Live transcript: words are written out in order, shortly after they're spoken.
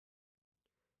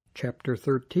Chapter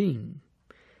 13.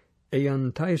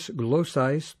 Ean tais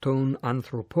glossais ton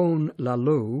anthropon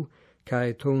lalo,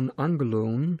 kai ton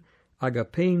angelon,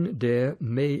 agapein de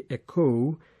me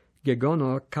echo,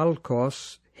 gegona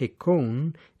kalkos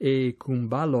hekon e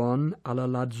kumbalon ala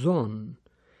ladzon,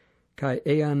 kai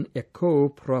ean echo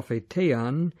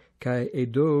prophetean, kai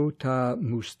edo ta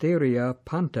musteria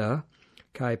panta,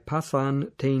 kai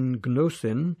pasan ten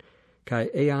gnosin, kai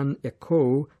ean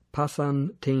echo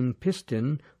pasan ten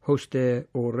pistin, hoste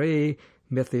ore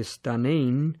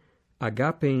methistanein,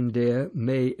 agapein de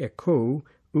me echo,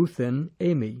 uthen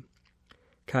emi.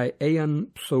 Kai ean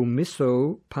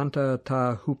psomiso panta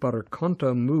ta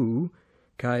huparconta mu,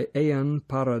 kai ean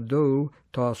parado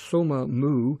ta soma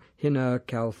mu hina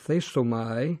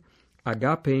calthesomai,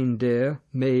 agapein de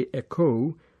me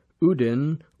echo,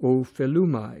 uden o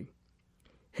phelumai.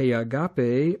 He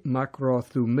agape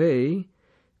macrothume,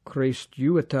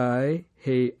 Christuatai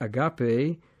he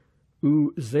agape,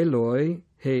 u zeloi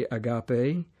he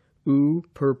agape, u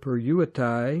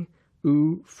purpuruatai,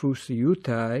 u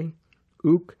fusiutai,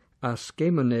 uk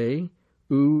askemone,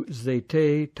 u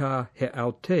zete ta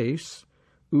heautes,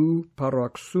 u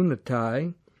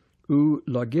paroxunatai, u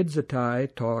logidzatai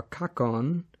ta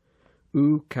kakon,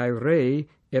 u kaire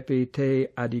epi te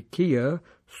adikia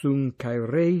sun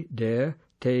kaire de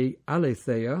te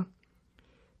aletheia,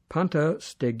 panta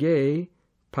stege,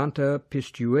 panta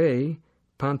pistue,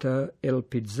 panta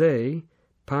elpidze,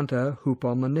 panta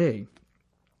hupomene.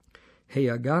 He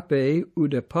agape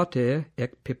udepote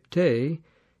ec pipte,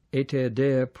 ete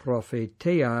de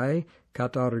propheteai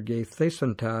katarge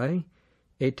thesantai,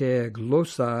 ete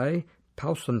glossai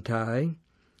pausantai,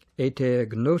 ete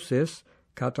gnosis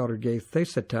katarge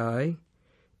thesatai,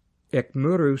 ec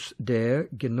murus de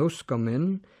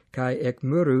gnoskomen, kai ec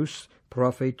murus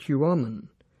prophetuomen.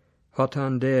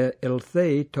 Hotan de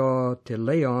elthei ta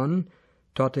teleon,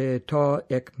 tote ta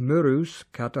ec murus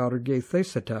katarge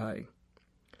thesatai.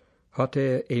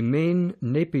 Hote emen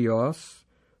nepios,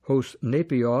 hos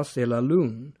nepios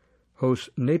elalun, hos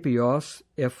nepios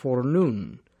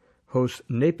efornun, hos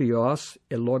nepios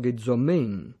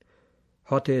elogidzomen,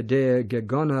 hote de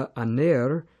gegona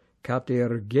aner,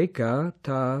 katergeka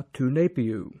ta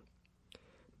tunepiu.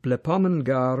 Blepomen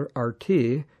gar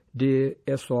arti de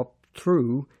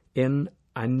esoptru en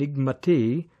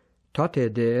enigmati,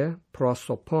 tote de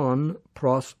prosopon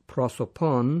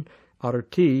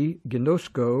arti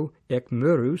gnosko ec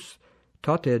murus,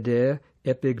 tote de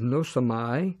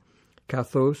epignosomai,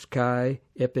 kathos kai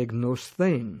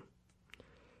epignosthein.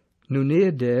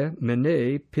 Nunia de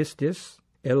mene pistis,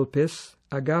 elpis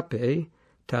agape,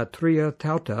 ta tria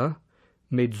tauta,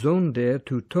 medzon de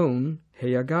tuton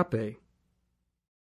he agape.